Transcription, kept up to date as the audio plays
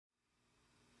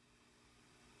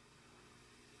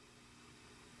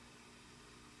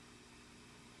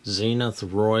Zenith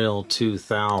Royal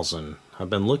 2000. I've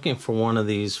been looking for one of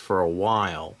these for a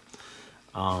while,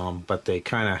 but they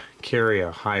kind of carry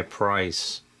a high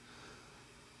price,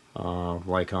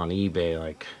 like on eBay,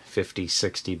 like 50,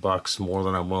 60 bucks more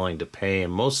than I'm willing to pay.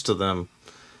 And most of them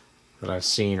that I've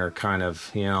seen are kind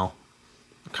of,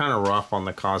 kind of rough on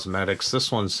the cosmetics.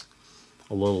 This one's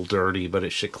a little dirty, but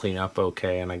it should clean up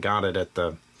okay. And I got it at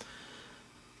the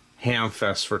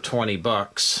Hamfest for 20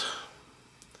 bucks,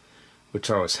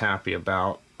 which I was happy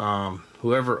about.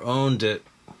 Whoever owned it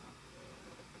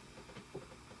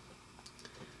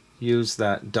used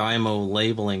that Dymo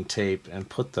labeling tape and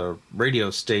put the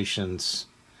radio stations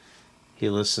he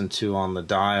listened to on the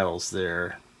dials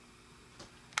there.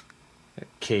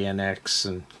 KNX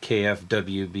and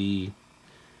KFWB.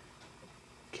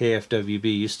 KFWB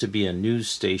used to be a news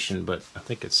station, but I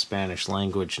think it's Spanish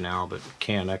language now, but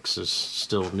KNX is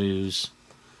still news.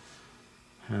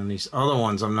 And these other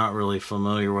ones I'm not really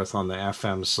familiar with on the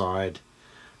FM side.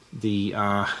 The,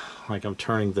 like I'm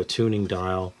turning the tuning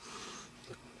dial,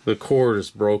 the cord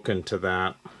is broken to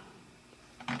that.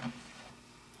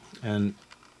 And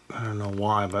I don't know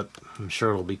why, but I'm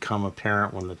sure it'll become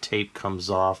apparent when the tape comes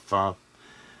off.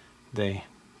 They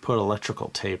put electrical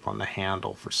tape on the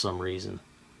handle for some reason.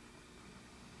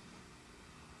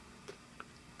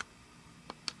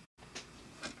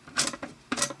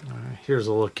 Here's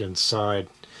a look inside.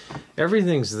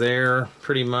 Everything's there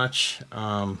pretty much.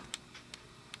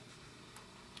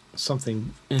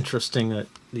 Something interesting that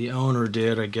the owner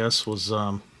did, I guess, was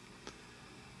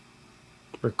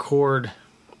record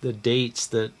the dates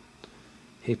that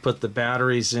he put the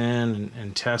batteries in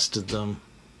and tested them.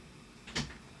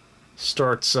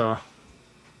 Starts March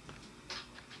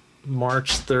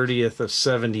 30th of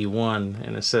 71,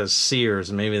 and it says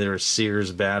Sears. Maybe there were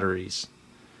Sears batteries.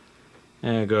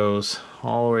 And it goes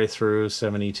all the way through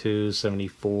 72,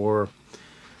 74,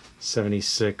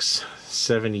 76,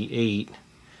 78.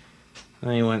 And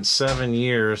then he went 7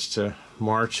 years to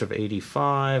March of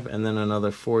 85, and then another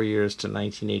 4 years to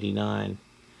 1989.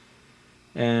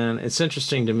 And it's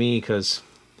interesting to me because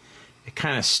it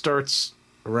kind of starts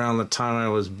around the time I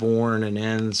was born and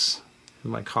ends in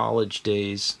my college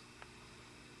days.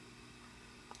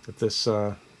 That this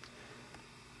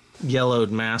yellowed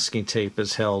masking tape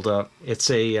is held up. It's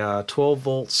a 12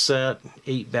 volt set,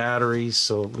 8 batteries,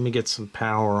 so let me get some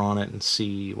power on it and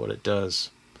see what it does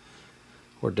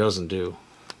or doesn't do.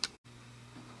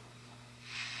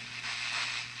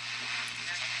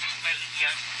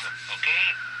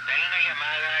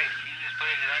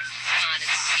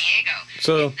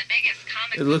 So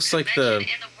it looks like the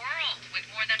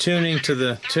tuning to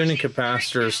the tuning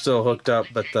capacitor is still hooked up,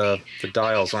 but the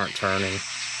dials aren't turning.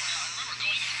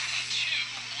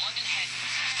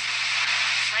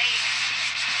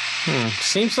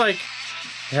 Seems like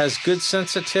it has good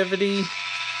sensitivity,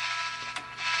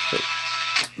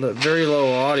 but very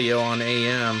low audio on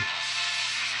AM.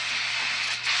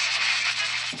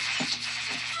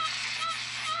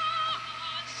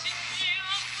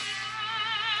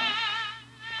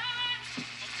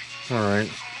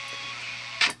 Alright.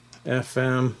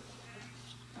 FM.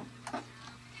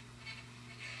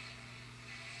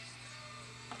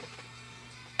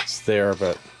 It's there,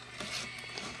 but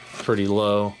pretty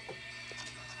low.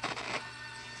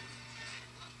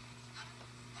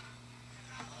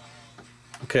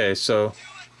 Okay, so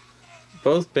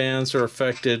both bands are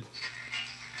affected.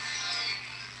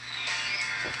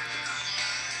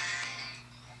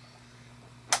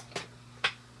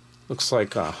 Looks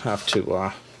like I'll have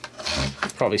to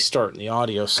probably start in the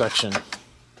audio section.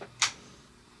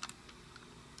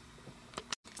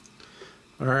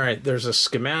 Alright, there's a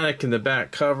schematic in the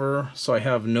back cover, so I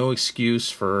have no excuse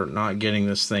for not getting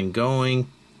this thing going.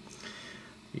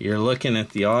 You're looking at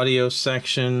the audio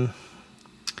section.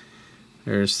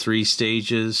 There's 3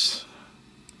 stages: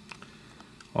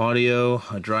 audio,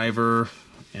 a driver,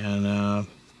 and a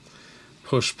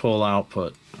push-pull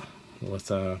output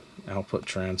with a output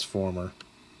transformer.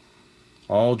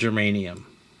 All germanium.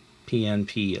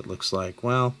 PNP, it looks like.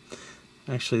 Well,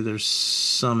 actually there's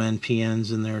some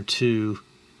NPNs in there too.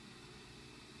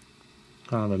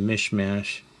 Kind of a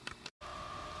mishmash.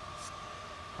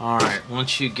 Alright,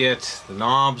 once you get the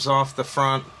knobs off the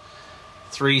front,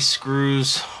 3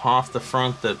 screws off the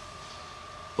front that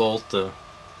bolt the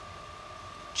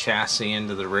chassis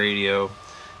into the radio.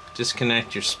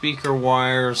 Disconnect your speaker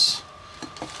wires.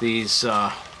 These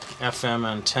FM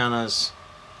antennas.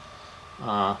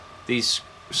 These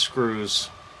screws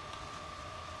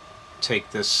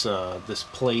take this this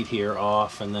plate here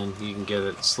off, and then you can get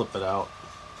it, slip it out.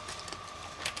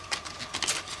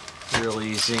 Real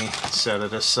easy. Set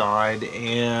it aside,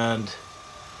 and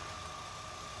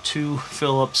 2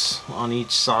 Phillips on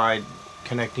each side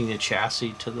connecting the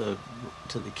chassis to the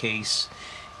case,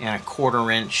 and a 1/4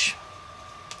 inch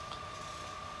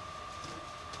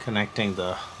connecting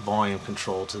the volume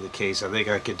control to the case. I think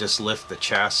I could just lift the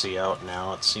chassis out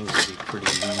now. It seems to be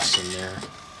pretty loose in there.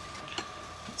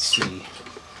 Let's see.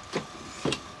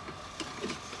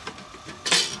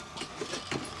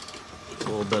 A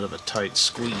little bit of a tight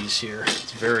squeeze here.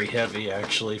 It's very heavy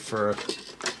actually for a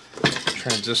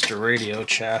transistor radio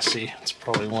chassis. It's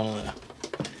probably one of the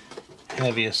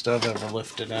heaviest I've ever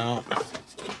lifted out.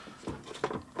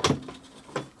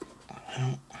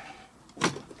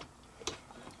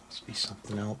 Must be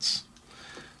something else.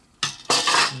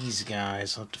 These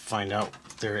guys, I'll have to find out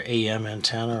if they're AM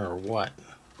antenna or what.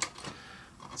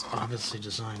 It's obviously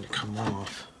designed to come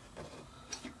off.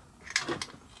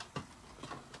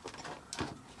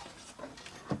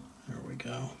 There we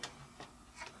go.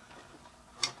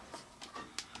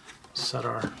 Set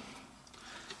our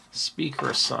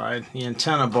speaker aside. The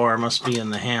antenna bar must be in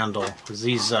the handle, because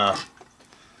these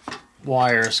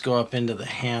wires go up into the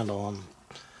handle and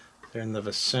they're in the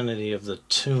vicinity of the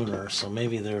tuner, so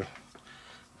maybe there's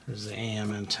the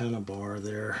AM antenna bar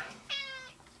there.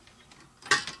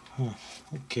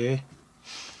 Okay.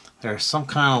 There's some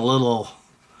kind of little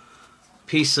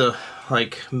piece of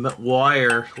like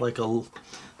wire, like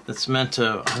that's meant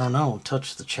to, I don't know,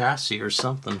 touch the chassis or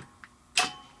something.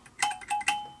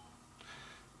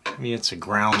 Maybe it's a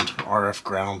ground, RF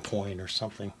ground point or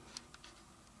something.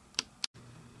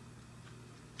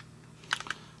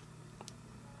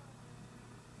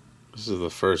 This is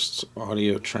the first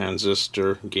audio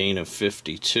transistor, gain of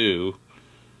 52.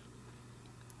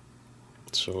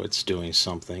 So it's doing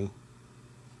something.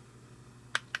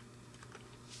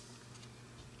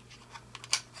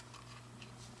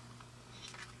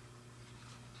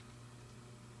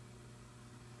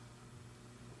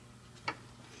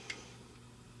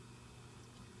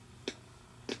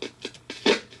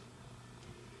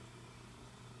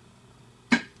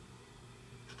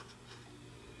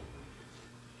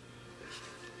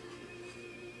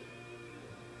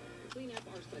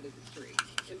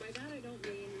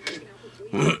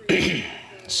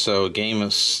 So gain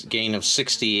of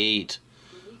 68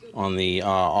 on the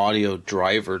audio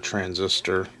driver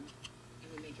transistor.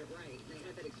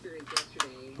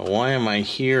 But why am I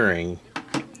hearing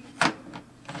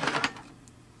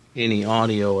any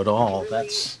audio at all?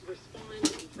 That's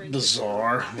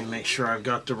bizarre. Let me make sure I've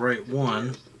got the right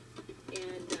one.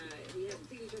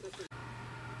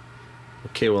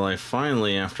 Okay, well I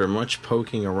finally, after much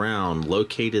poking around,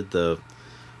 located the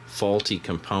faulty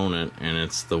component, and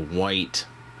it's the white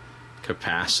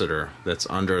capacitor that's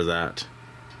under that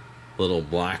little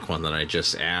black one that I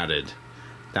just added.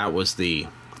 That was the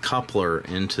coupler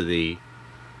into the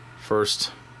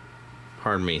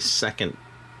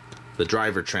the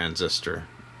driver transistor.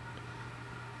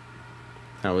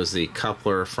 That was the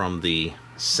coupler from the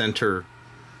center,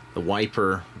 the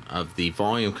wiper of the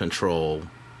volume control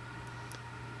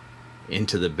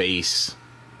into the base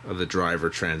of the driver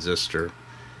transistor.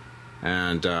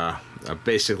 And I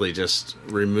basically just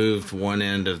removed one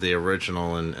end of the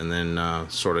original and then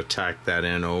sort of tacked that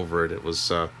in over it. It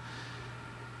was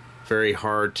very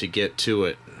hard to get to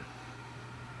it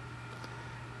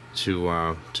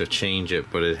to change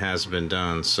it, but it has been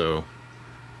done. So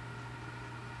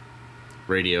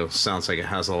radio sounds like it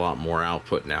has a lot more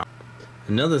output now.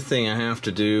 Another thing I have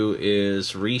to do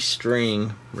is replace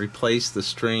the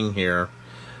string here,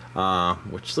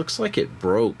 which looks like it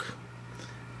broke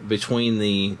between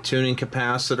the tuning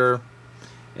capacitor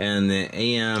and the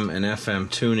AM and FM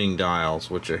tuning dials,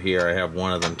 which are here. I have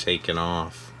one of them taken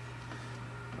off.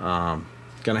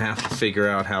 Gonna have to figure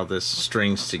out how this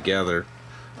strings together.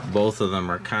 Both of them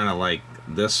are kind of like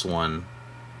this one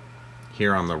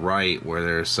here on the right, where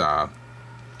there's a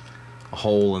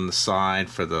hole in the side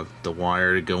for the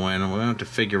wire to go in, and we're gonna have to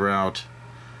figure out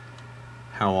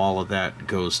how all of that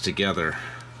goes together.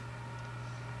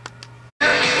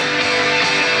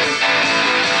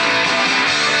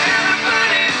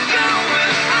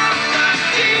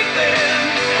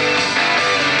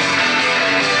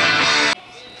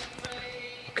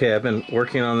 Okay, I've been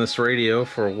working on this radio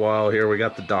for a while here. We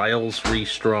got the dials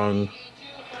restrung,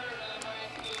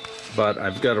 but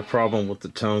I've got a problem with the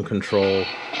tone control.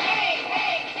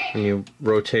 When you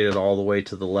rotate it all the way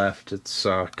to the left, it's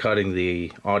cutting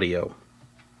the audio.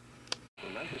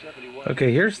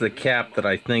 Okay, here's the cap that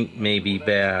I think may be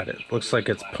bad. It looks like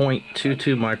it's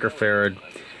 0.22 microfarad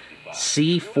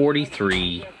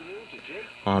C43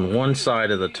 on one side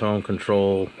of the tone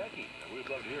control,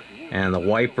 and the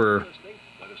wiper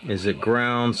is at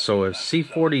ground, so if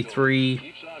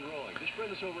C43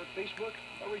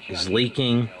 is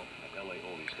leaking.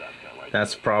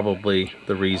 That's probably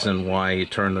the reason why you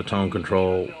turn the tone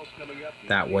control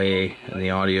that way and the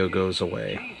audio goes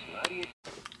away.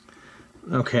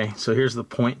 Okay, so here's the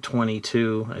point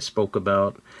 22 I spoke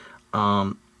about.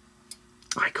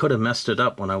 I could have messed it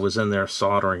up when I was in there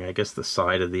soldering. I guess the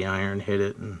side of the iron hit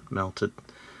it and melted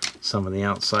some of the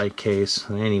outside case.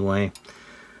 Anyway,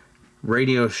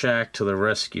 Radio Shack to the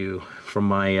rescue from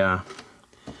my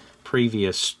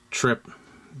previous trip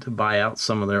to buy out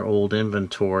some of their old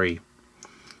inventory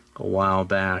a while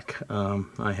back.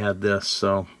 I had this,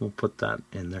 so we'll put that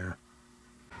in there.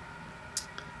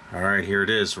 Alright, here it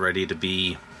is, ready to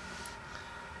be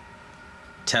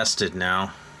tested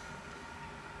now.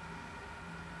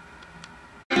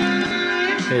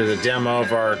 Here's a demo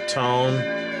of our tone,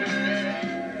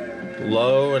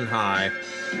 low and high.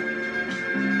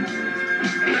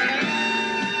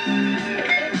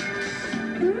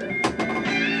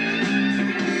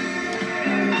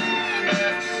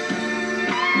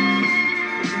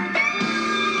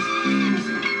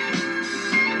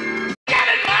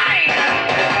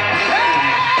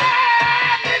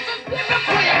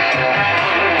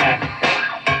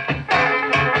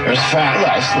 There's Fat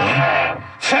Leslie.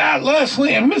 Fat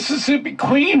Leslie and Mississippi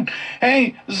Queen.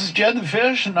 Hey, this is Jed the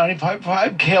Fish,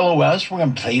 95.5 KLOS. We're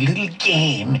going to play a little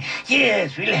game.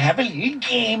 Yes, we'll have a little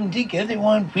game together.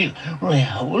 We'll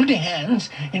hold hands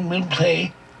and we'll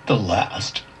play the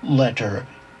last letter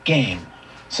game.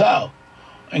 So,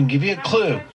 I can give you a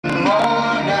clue. One more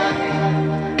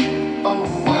night, oh,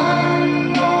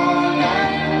 one more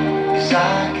night, 'cause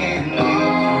I can't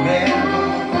live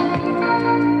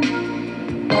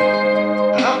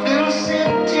forever. I've been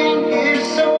sitting here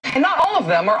so... And not all of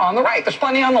them are on the right. There's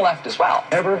plenty on the left as well.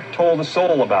 Never told a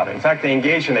soul about it. In fact, they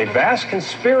engaged in a vast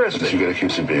conspiracy. You get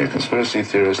accused of being a conspiracy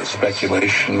theorist,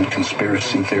 speculation,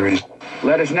 conspiracy theories.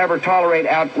 Let us never tolerate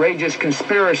outrageous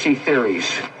conspiracy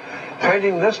theories.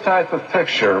 Painting this type of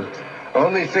picture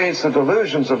only feeds the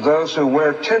delusions of those who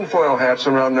wear tinfoil hats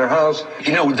around their house.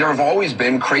 You know, there have always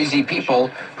been crazy people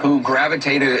who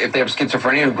gravitate, if they have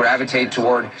schizophrenia, who gravitate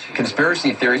toward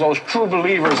conspiracy theories. Those true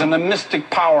believers in the mystic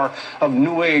power of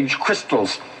New Age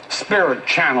crystals, spirit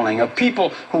channeling, of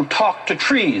people who talk to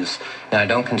trees. Now, I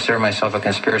don't consider myself a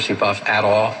conspiracy buff at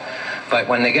all, but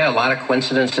when they get a lot of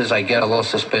coincidences, I get a little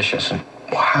suspicious.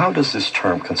 How does this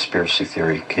term conspiracy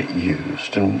theory get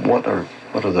used, and what are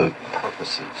the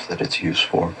purposes that it's used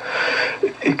for?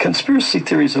 Conspiracy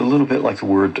theory is a little bit like the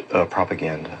word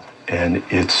propaganda, and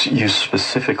it's used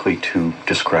specifically to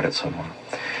discredit someone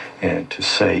and to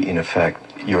say, in effect,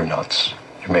 you're nuts,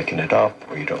 you're making it up,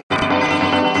 or you don't.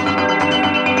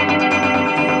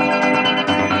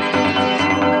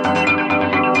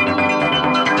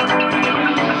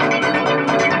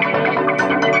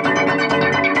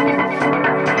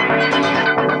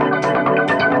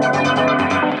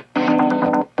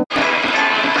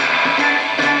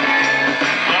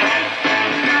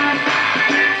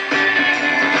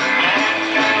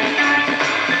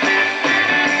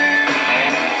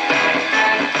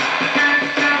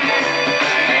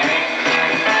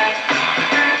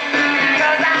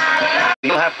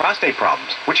 Prostate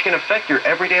problems, which can affect your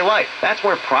everyday life. That's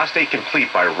where Prostate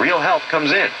Complete by Real Health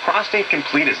comes in. Prostate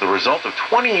Complete is the result of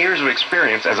 20 years of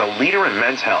experience as a leader in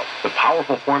men's health. The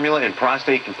powerful formula in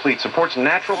Prostate Complete supports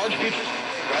natural... I'm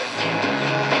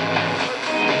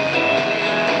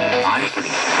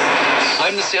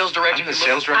the sales director. I'm the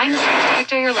sales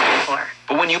director you're looking for.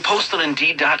 But when you post on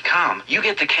Indeed.com, you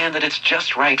get the candidates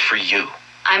just right for you.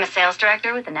 I'm a sales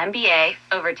director with an MBA,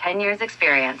 over 10 years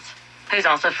experience, who's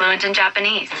also fluent in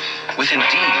Japanese. With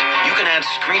Indeed, you can add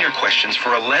screener questions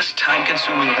for a less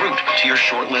time-consuming route to your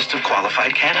short list of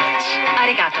qualified candidates.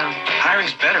 Arigato.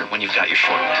 Hiring's better when you've got your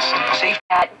short list. Safe.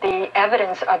 At the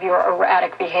evidence of your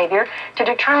erratic behavior to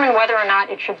determine whether or not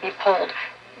it should be pulled.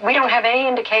 We don't have any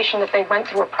indication that they went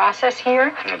through a process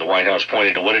here. The White House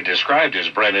pointed to what it described as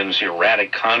Brennan's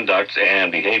erratic conduct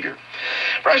and behavior.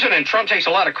 President Trump takes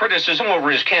a lot of criticism over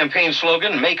his campaign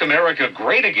slogan, Make America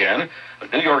Great Again.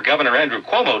 But New York Governor Andrew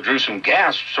Cuomo drew some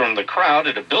gasps from the crowd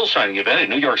at a bill signing event in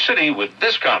New York City with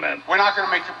this comment. We're not going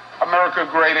to make America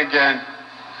great again.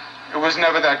 It was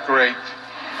never that great.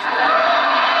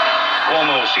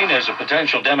 Cuomo seen as a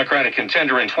potential Democratic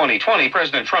contender in 2020,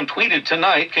 President Trump tweeted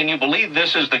tonight, can you believe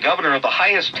this is the governor of the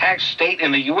highest tax state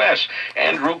in the U.S.,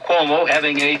 Andrew Cuomo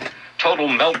having a total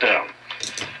meltdown.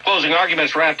 Closing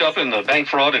arguments wrapped up in the bank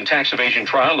fraud and tax evasion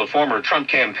trial of former Trump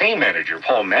campaign manager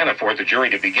Paul Manafort. The jury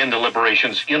to begin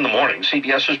deliberations in the morning.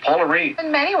 CBS's Paula Reed.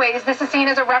 In many ways, this is seen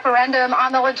as a referendum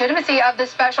on the legitimacy of the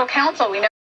special counsel. We know